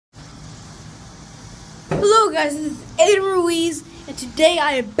Hello guys, this is Aiden Ruiz, and today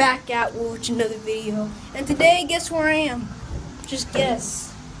I am back at with another video. And today, guess where I am? Just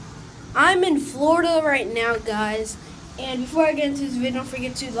guess. I'm in Florida right now, guys. And before I get into this video, don't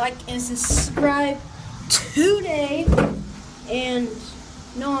forget to like and subscribe today. And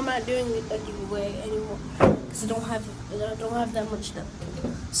no, I'm not doing a giveaway anymore because I don't have that much stuff.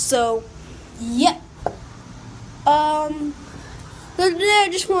 So, yep. So today I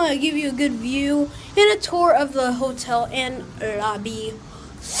just want to give you a good view and a tour of the hotel and lobby.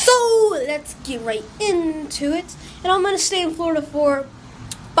 So let's get right into it. And I'm going to stay in Florida for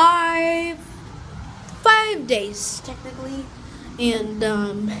five days technically. And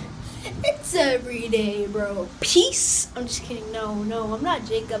it's every day, bro. Peace. I'm just kidding. No, I'm not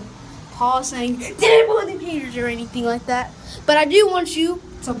Jacob Paul saying didn't want them haters or anything like that. But I do want you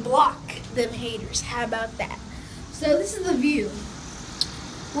to block them haters. How about that? So this is the view.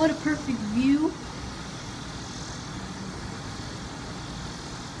 What a perfect view.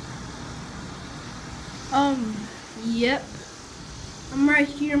 Yep. I'm right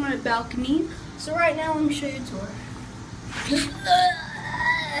here on my balcony. So right now, let me show you a tour.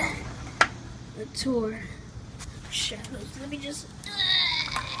 A tour. Shadows. Let me just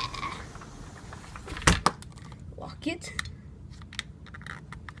lock it.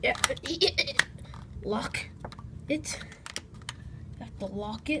 Yeah. Lock it. You have to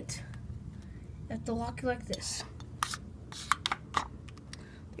lock it. You have to lock it like this.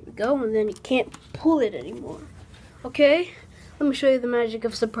 There we go, and then you can't pull it anymore. Okay? Let me show you the magic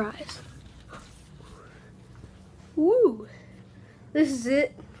of surprise. Woo! This is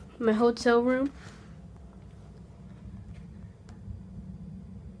it. My hotel room.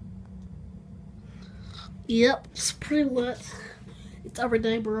 Yep, it's pretty lit. It's every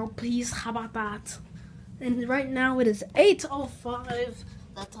day, bro. Please, how about that? And right now it is 8:05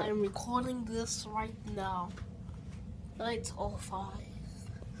 that I'm recording this right now. 8:05.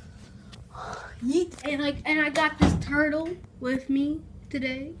 Yeet. And I got this turtle with me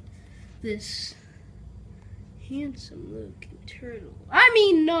today. This handsome looking turtle. I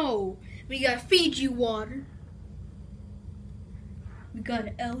mean, no. We got Fiji water. We got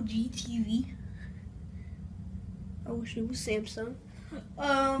an LG TV. I wish it was Samsung.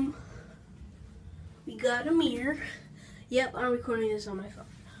 We got a mirror. Yep, I'm recording this on my phone.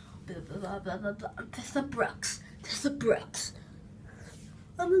 Tessa Brooks.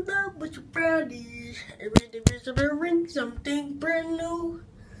 I'm in love with your brownies. Every day is bring something brand new.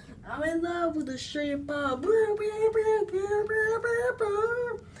 I'm in love with the shape of.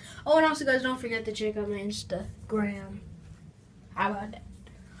 Oh, and also, guys, don't forget to check out my Instagram. How about that?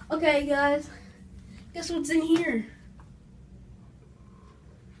 Okay, guys. Guess what's in here?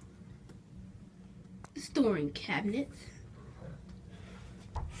 Storing cabinet.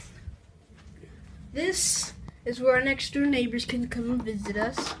 This is where our next door neighbors can come and visit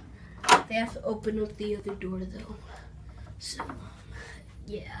us. They have to open up the other door though. So,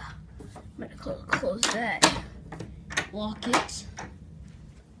 yeah. I'm gonna close that. Lock it.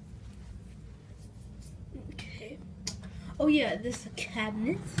 Okay. Oh yeah, this is a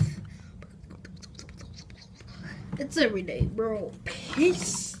cabinet. It's every day, bro.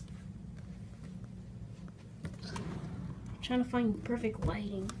 Peace. Trying to find perfect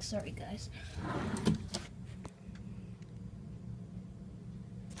lighting. Sorry, guys.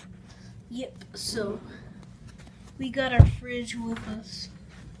 Yep, so we got our fridge with us.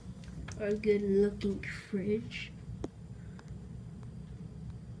 Our good looking fridge.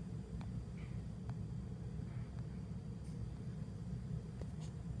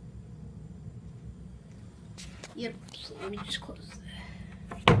 Yep, so let me just close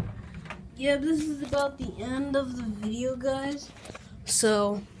that. Yeah, this is about the end of the video, guys.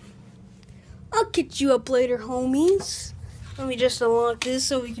 So, I'll catch you up later, homies. Let me just unlock this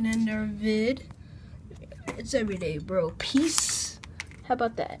so we can end our vid. It's every day, bro. Peace. How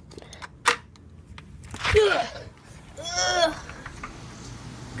about that?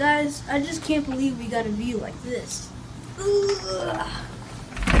 Guys, I just can't believe we got a view like this.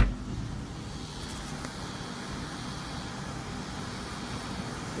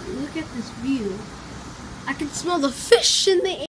 Look at this view. I can smell the fish in the air.